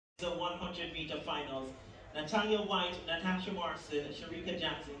The 100-meter finals. Natalia White, Natasha Morrison, Sharika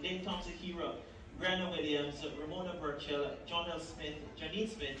Jackson, Lynn Thompson-Hero, Brianna Williams, Ramona Burchell, Janine Smith,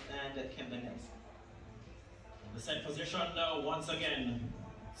 and Kimber Nelson. The set position now once again.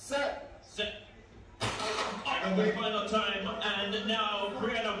 Set. And the final time, and now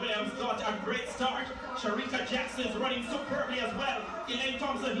Brianna Williams got a great start. Sharika Jackson's running superbly as well. Elaine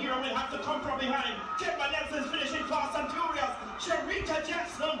Thompson-Hero will have to come from behind. Kimber Nelson's finishing fast and furious. Sharika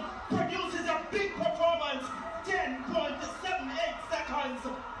Jackson produces a big performance. 10.78 seconds.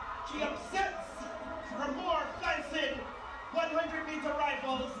 She upsets her more fancied 100-meter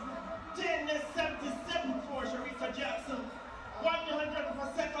rivals. 10.77 for Sharika Jackson. 100th of a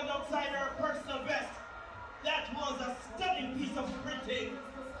second outside her personal best. That was a stunning piece of sprinting.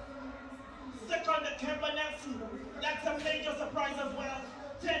 Second, Kimber Nelson. That's a major surprise as well.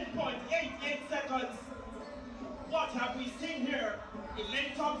 10.88 seconds. What have we seen here?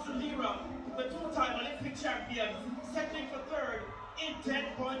 Elaine Thompson-Hero, the two-time Olympic champion, settling for third in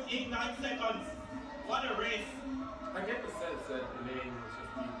 10.89 seconds. What a race. I get the sense that Elaine was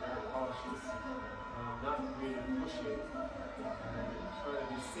just being very cautious, not really pushing, and trying to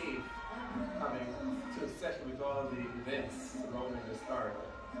be safe, having to settle with all the events surrounding the start.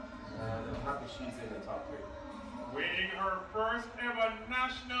 And I'm happy she's in the top three. Winning her first ever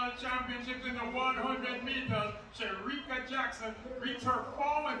national championship in the 100 meters, Sharika Jackson beats her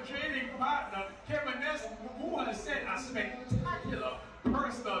former training partner, Kimber Nelson, who has set a spectacular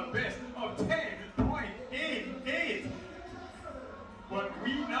personal best of 10.88. But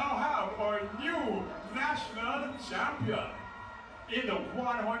we now have our new national champion in the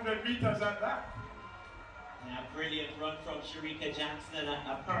 100 meters at that. A brilliant run from Sharika Jackson,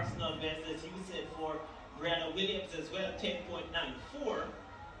 a personal best, as you said, for Brianna Williams as well, 10.94.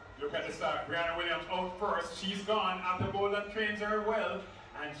 Look at the start. Brianna Williams out first. She's gone after Bolden trains her well.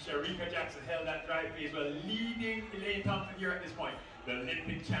 And Sharika Jackson held that drive pace well, leading Elaine Thompson here at this point. The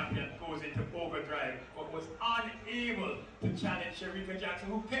Olympic champion goes into overdrive, but was unable to challenge Sharika Jackson,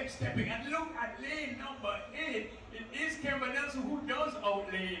 who kept stepping. And look at lane number 8. It is Kimber Nelson who does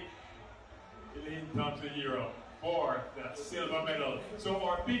outlane Elaine Thompson-Hero for the silver medal. So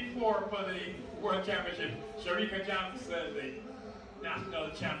our big four for the World Championship: Sharika Jackson, the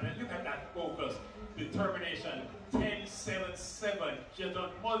national champion. Look at that focus, determination. 10.77. She has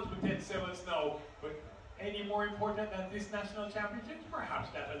done multiple 10.7s now, but any more important than this national championship?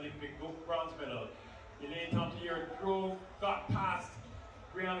 Perhaps that Olympic bronze medal. Elaine Thompson-Hero drove, got past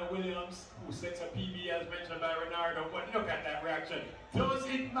Brianna Williams, who sets a PB as mentioned by Renardo, but look at that reaction. Does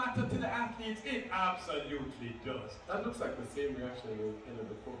it matter to the athletes? It absolutely does. That looks like the same reaction in the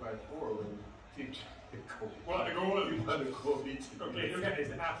 4x4 when team What the goal? Okay, look at this.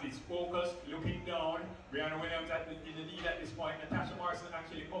 The athletes focused, looking down. Brianna Williams in the lead at this point. Natasha Morrison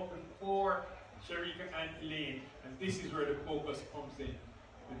actually up before Sharika and Elaine. And this is where the focus comes in.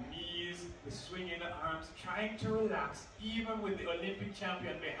 The knees, the swinging the arms, trying to relax. Even with the Olympic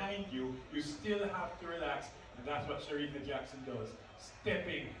champion behind you, you still have to relax. And that's what Sharika Jackson does.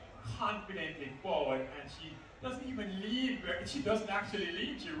 Stepping confidently forward, and she doesn't even lead. She doesn't actually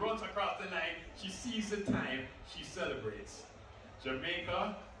lead. She runs across the line. She sees the time. She celebrates.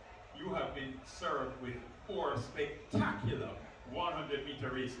 Jamaica, you have been served with 4 spectacular 100-meter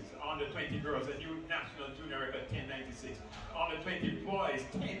races. On the 20 girls, a new national junior record, 10.96. On the 20 boys,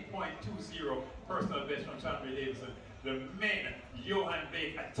 10.20 personal best from Sandra Davison. The men, Johan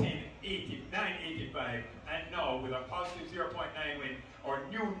Blake at 9.85. And now, with a positive 0.9 win, our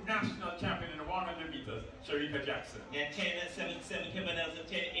new national champion in the 100 meters, Sharika Jackson. And 10.77, Kimber Nelson,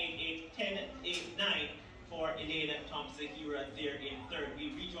 10.89 for Elaine Thompson-Hero there in third.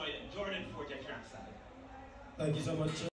 We rejoin Jordan Fort at trackside. Thank you so much.